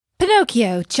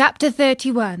Pinocchio, Chapter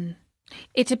 31.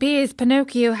 It appears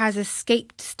Pinocchio has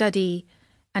escaped study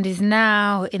and is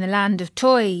now in the land of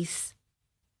toys.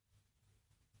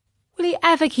 Will he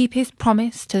ever keep his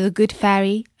promise to the good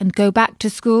fairy and go back to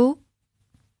school?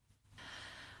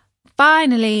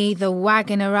 Finally, the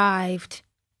wagon arrived.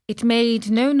 It made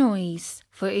no noise,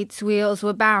 for its wheels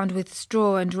were bound with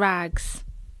straw and rags.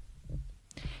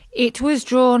 It was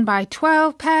drawn by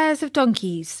 12 pairs of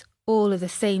donkeys, all of the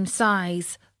same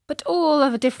size, but all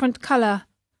of a different colour.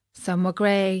 Some were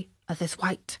grey, others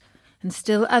white, and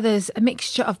still others a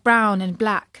mixture of brown and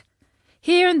black.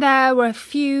 Here and there were a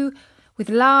few with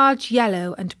large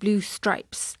yellow and blue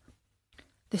stripes.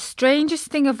 The strangest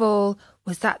thing of all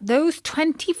was that those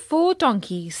 24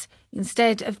 donkeys,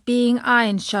 instead of being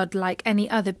iron-shod like any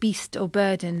other beast or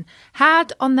burden,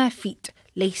 had on their feet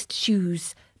laced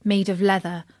shoes made of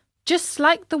leather, just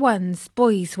like the ones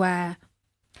boys wear.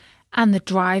 And the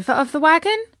driver of the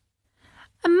wagon?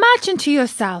 Imagine to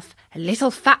yourself a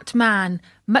little fat man,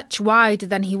 much wider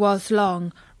than he was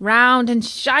long, round and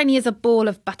shiny as a ball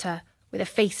of butter, with a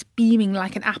face beaming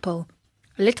like an apple,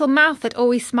 a little mouth that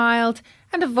always smiled,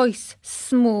 and a voice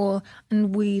small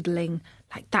and wheedling,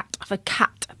 like that of a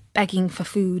cat begging for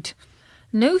food.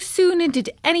 No sooner did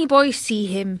any boy see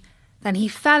him than he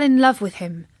fell in love with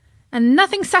him, and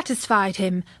nothing satisfied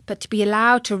him but to be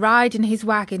allowed to ride in his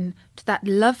wagon to that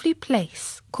lovely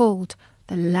place called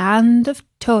the Land of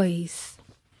Toys.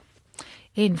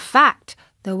 In fact,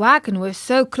 the wagon was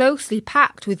so closely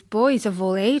packed with boys of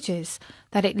all ages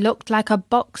that it looked like a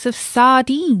box of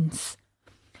sardines.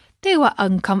 They were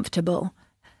uncomfortable.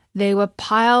 They were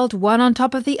piled one on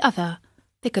top of the other.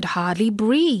 They could hardly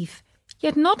breathe,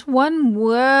 yet not one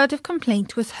word of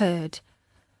complaint was heard.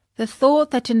 The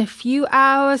thought that in a few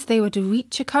hours they were to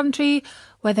reach a country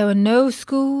where there were no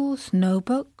schools, no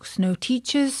books, no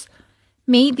teachers,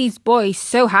 made these boys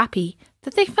so happy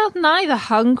that they felt neither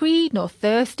hungry, nor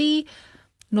thirsty,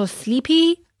 nor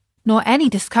sleepy, nor any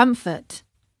discomfort.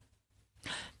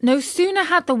 No sooner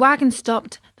had the wagon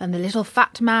stopped than the little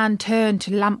fat man turned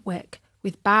to Lampwick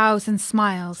with bows and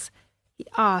smiles. He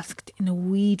asked in a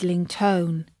wheedling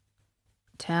tone,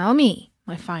 "Tell me,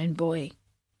 my fine boy,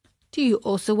 do you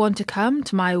also want to come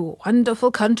to my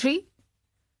wonderful country?"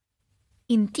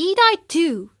 "Indeed I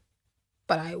do.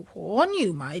 But I warn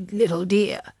you, my little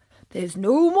dear, there's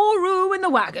no more room in the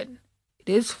wagon. It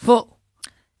is full."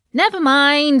 "Never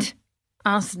mind,"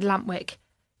 answered Lampwick.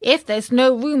 "If there's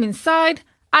no room inside,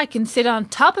 I can sit on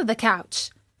top of the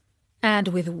couch." And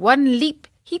with one leap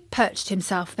he perched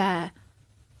himself there.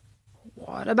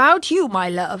 "What about you, my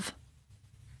love?"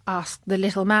 asked the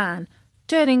little man,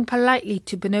 turning politely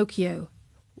to Pinocchio.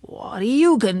 "What are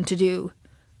you going to do?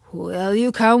 Will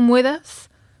you come with us?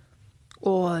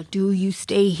 Or do you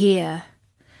stay here?"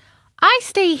 "I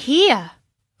stay here,"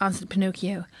 answered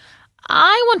Pinocchio.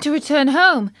 "I want to return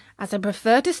home, as I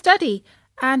prefer to study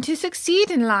and to succeed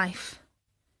in life."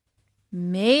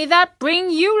 "May that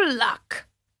bring you luck."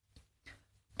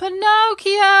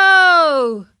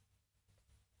 "Pinocchio!"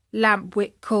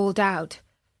 Lampwick called out.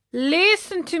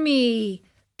 "Listen to me.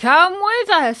 Come with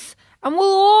us, and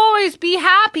we'll always be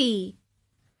happy."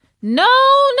 "No,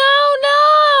 no,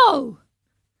 no!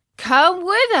 Come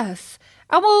with us,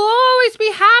 and we'll always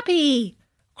be happy,"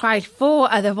 cried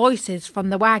 4 other voices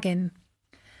from the wagon.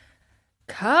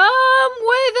 "Come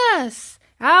with us,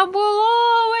 and we'll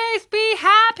always be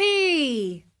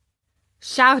happy,"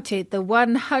 shouted the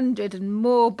 100 and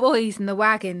more boys in the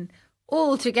wagon,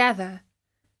 all together.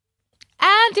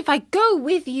 "And if I go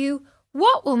with you,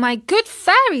 what will my good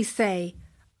fairy say?"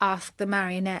 asked the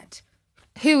marionette,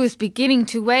 who was beginning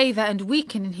to waver and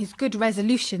weaken in his good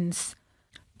resolutions.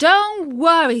 "Don't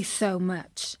worry so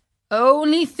much.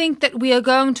 Only think that we are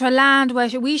going to a land where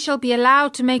we shall be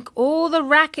allowed to make all the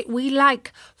racket we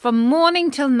like from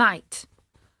morning till night."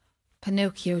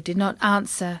 Pinocchio did not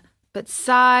answer, but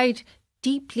sighed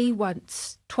deeply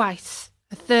once, twice,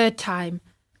 a third time.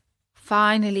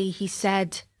 Finally he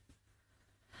said,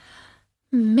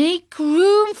 "Make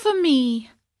room for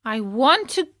me. I want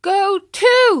to go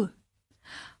too."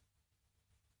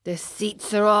 "The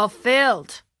seats are all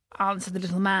filled," answered the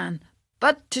little man.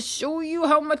 "But to show you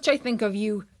how much I think of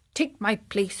you, take my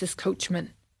place as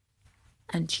coachman."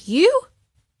 "And you?"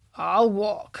 "I'll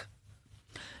walk."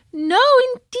 "No,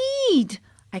 indeed.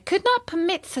 I could not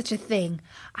permit such a thing.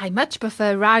 I much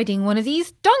prefer riding one of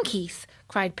these donkeys,"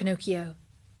 cried Pinocchio.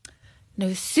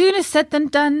 No sooner said than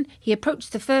done. He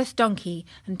approached the first donkey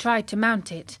and tried to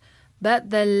mount it.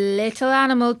 But the little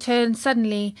animal turned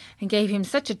suddenly and gave him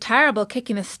such a terrible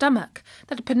kick in the stomach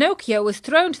that Pinocchio was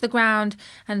thrown to the ground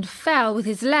and fell with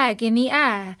his leg in the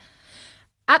air.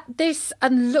 At this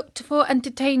unlooked-for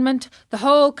entertainment, the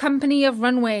whole company of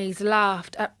runaways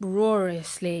laughed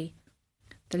uproariously.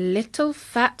 The little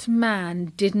fat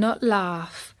man did not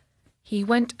laugh. He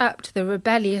went up to the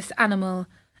rebellious animal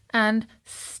and,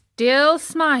 still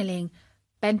smiling,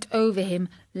 bent over him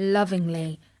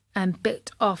lovingly and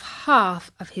bit off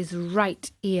half of his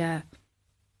right ear.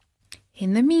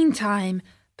 In the meantime,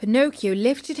 Pinocchio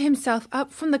lifted himself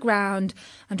up from the ground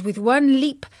and with one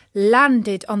leap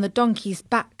landed on the donkey's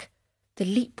back. The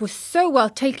leap was so well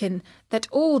taken that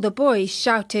all the boys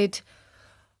shouted,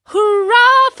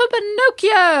 "Hurrah for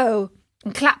Pinocchio!"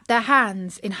 and clapped their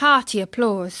hands in hearty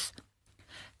applause.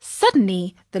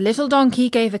 Suddenly, the little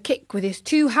donkey gave a kick with his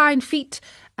two hind feet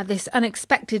at this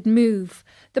unexpected move.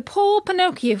 The poor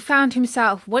Pinocchio found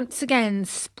himself once again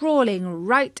sprawling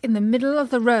right in the middle of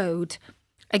the road.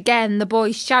 Again the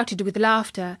boys shouted with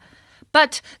laughter,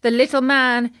 but the little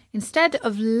man, instead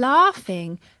of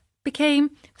laughing,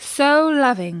 became so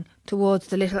loving towards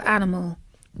the little animal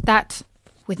that,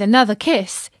 with another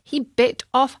kiss, he bit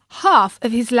off half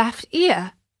of his left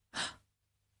ear.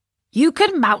 "You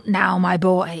can mount now, my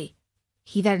boy,"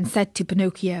 he then said to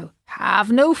Pinocchio.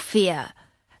 "Have no fear.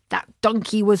 That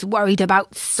donkey was worried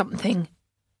about something.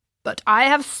 But I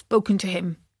have spoken to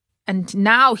him, and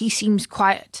now he seems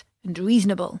quiet and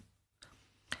reasonable."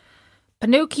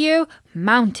 Pinocchio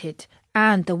mounted,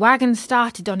 and the wagon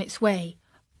started on its way.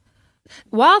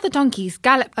 While the donkeys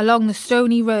galloped along the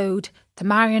stony road, the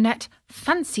marionette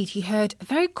fancied he heard a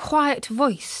very quiet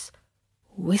voice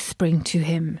whispering to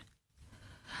him.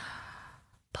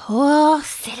 "Poor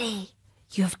silly,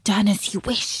 you have done as you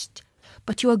wished,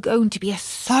 but you are going to be a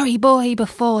sorry boy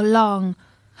before long."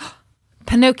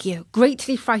 Pinocchio,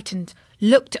 greatly frightened,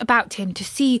 looked about him to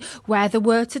see where the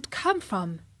words had come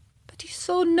from, but he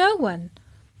saw no one.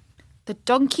 The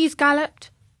donkeys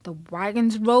galloped, the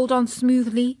wagons rolled on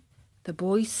smoothly, the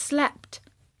boys slept,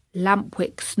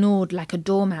 Lampwick snored like a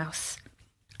dormouse,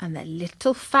 and the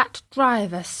little fat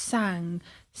driver sang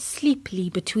sleepily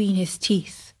between his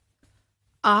teeth.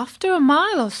 After a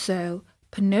mile or so,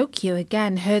 Pinocchio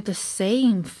again heard the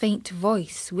same faint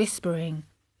voice whispering,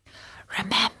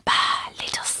 "Remember,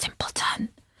 little simpleton,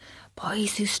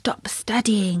 boys who stop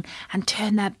studying and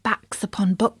turn their backs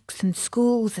upon books and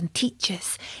schools and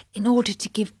teachers in order to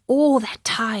give all their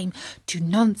time to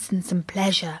nonsense and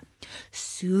pleasure,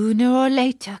 sooner or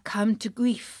later come to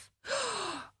grief.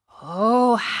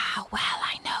 Oh, how well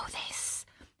I know this,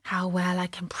 how well I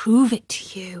can prove it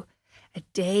to you. A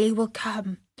day will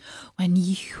come when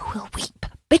you will weep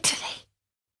bitterly,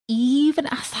 even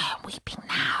as I am weeping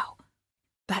now.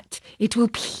 But it will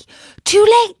be too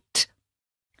late."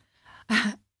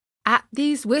 At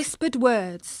these whispered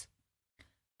words,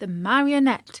 the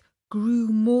marionette grew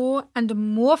more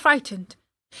and more frightened.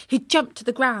 He jumped to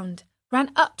the ground,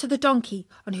 ran up to the donkey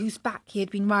on whose back he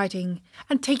had been riding,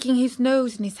 and taking his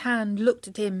nose in his hand, looked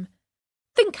at him.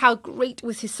 Think how great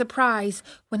was his surprise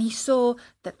when he saw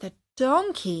that the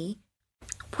donkey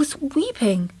was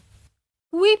weeping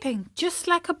just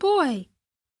like a boy.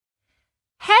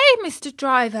 "Hey, Mr.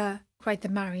 Driver," cried the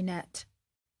marionette.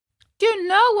 "Do you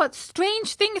know what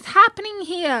strange thing is happening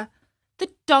here?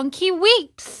 The donkey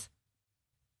weeps."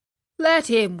 "Let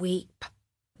him weep.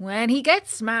 When he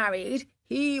gets married,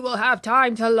 he will have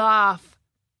time to laugh."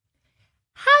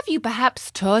 "Have you perhaps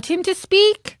taught him to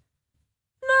speak?"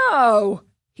 "No.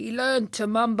 He learned to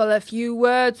mumble a few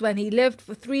words when he lived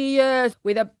for 3 years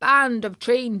with a band of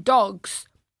trained dogs."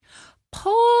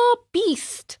 "Poor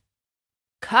beast!"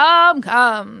 "Come,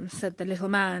 come," said the little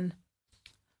man.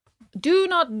 "Do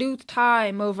not lose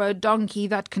time over a donkey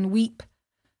that can weep.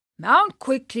 Mount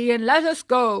quickly and let us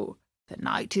go. The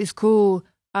night is cool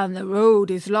and the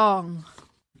road is long."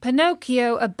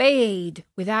 Pinocchio obeyed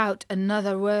without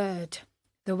another word.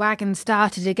 The wagon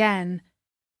started again.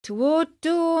 Toward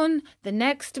dawn the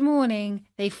next morning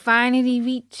they finally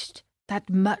reached that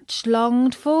much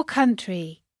longed-for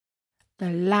country, the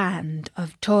land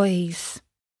of toys.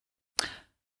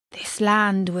 This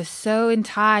land was so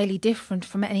entirely different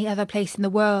from any other place in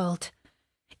the world.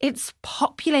 Its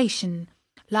population,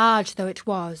 large though it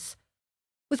was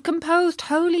composed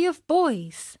wholly of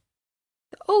boys.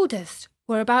 The oldest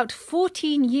were about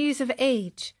 14 years of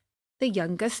age, the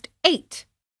youngest 8.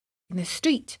 In the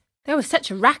street there was such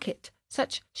a racket,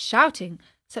 such shouting,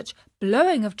 such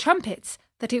blowing of trumpets,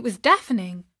 that it was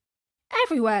deafening.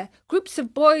 Everywhere groups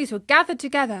of boys were gathered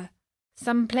together.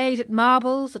 Some played at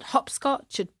marbles, at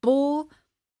hopscotch, at ball.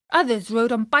 Others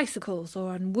rode on bicycles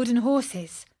or on wooden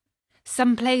horses.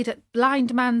 Some played at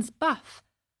blind man's buff,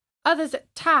 others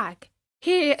at tag.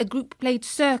 Here a group played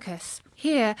circus.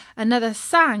 Here another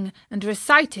sang and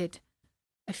recited.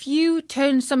 A few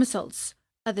turned somersaults,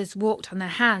 Others walked on their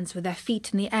hands with their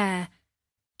feet in the air.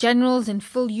 Generals in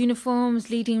full uniforms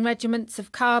leading regiments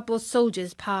of cardboard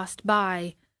soldiers passed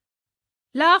by.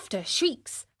 Laughter,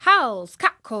 shrieks, howls,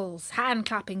 catcalls,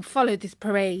 hand-clapping followed this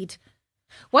parade.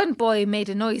 One boy made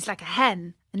a noise like a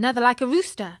hen, another like a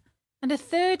rooster, and a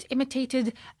third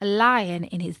imitated a lion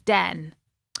in his den.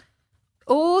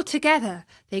 All together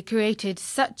they created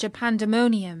such a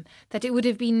pandemonium that it would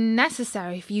have been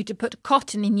necessary for you to put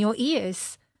cotton in your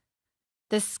ears.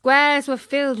 The squares were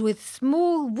filled with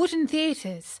small wooden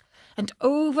theatres and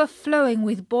overflowing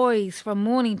with boys from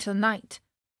morning till night,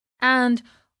 and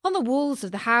on the walls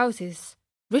of the houses,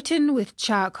 written with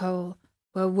charcoal,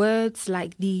 were words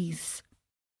like these: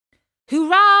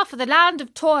 "Hurrah for the land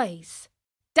of toys!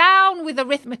 Down with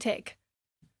arithmetic!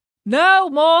 No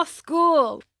more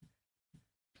school!"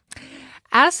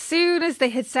 As soon as they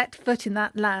had set foot in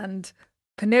that land,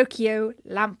 Pinocchio,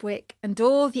 Lampwick, and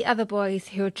all the other boys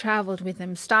who had travelled with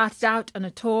them started out on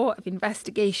a tour of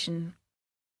investigation.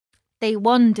 They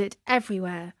wandered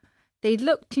everywhere. They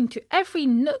looked into every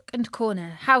nook and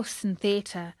corner, house and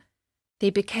theatre.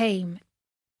 They became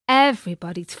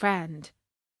everybody's friend.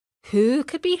 Who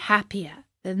could be happier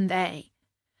than they?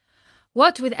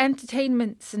 What with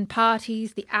entertainments and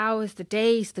parties, the hours, the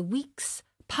days, the weeks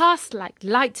passed like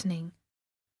lightning.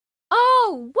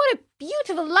 "Oh, what a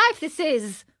beautiful life this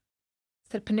is!"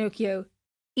 said Pinocchio,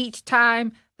 each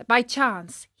time that by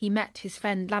chance he met his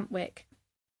friend Lampwick.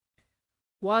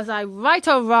 "Was I right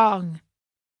or wrong?"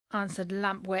 answered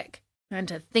Lampwick. "And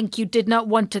to think you did not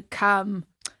want to come!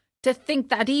 To think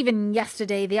that even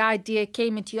yesterday the idea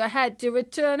came into your head to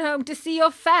return home to see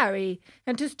your fairy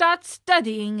and to start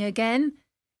studying again!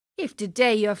 If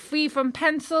today you're free from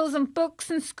pencils and books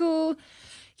and school,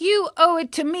 you owe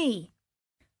it to me,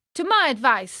 to my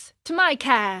advice, to my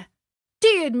care. Do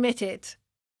you admit it?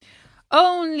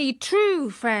 Only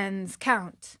true friends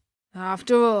count,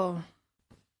 after all."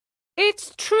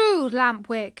 "It's true,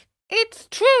 Lampwick, it's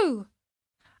true.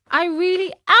 I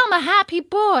really am a happy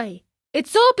boy.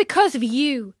 It's all because of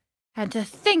you. And to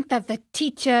think that the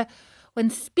teacher, when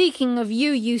speaking of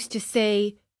you, used to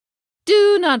say,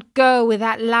 'Do not go with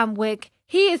that Lampwick.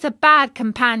 He is a bad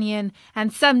companion,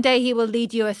 and some day he will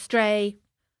lead you astray.'"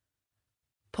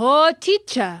 "Poor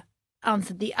teacher,"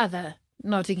 answered the other,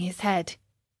 nodding his head.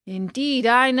 "Indeed,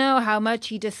 I know how much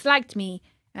he disliked me,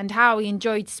 and how he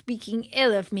enjoyed speaking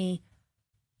ill of me.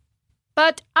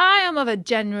 But I am of a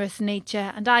generous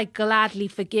nature, and I gladly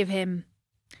forgive him."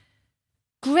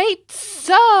 "Great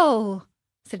soul!"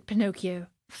 said Pinocchio,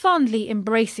 fondly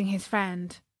embracing his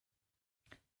friend.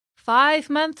 5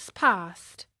 months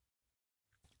passed,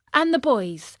 and the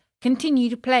boys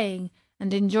continued playing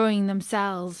and enjoying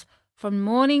themselves from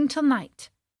morning till night,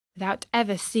 without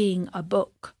ever seeing a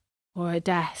book, or a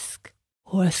desk,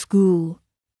 or a school.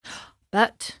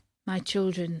 But, my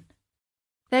children,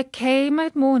 there came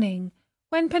a morning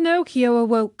when Pinocchio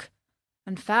awoke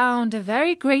and found a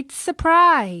very great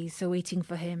surprise awaiting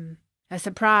for him, a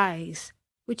surprise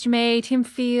which made him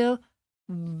feel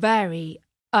very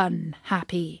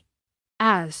unhappy,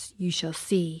 as you shall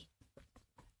see.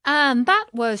 And that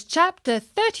was chapter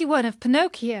 31 of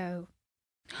Pinocchio.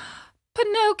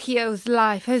 Pinocchio's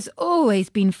life has always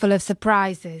been full of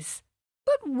surprises,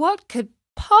 but what could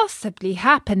possibly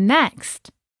happen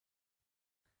next?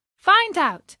 Find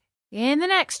out in the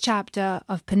next chapter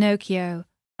of Pinocchio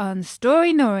on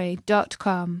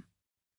storynori.com.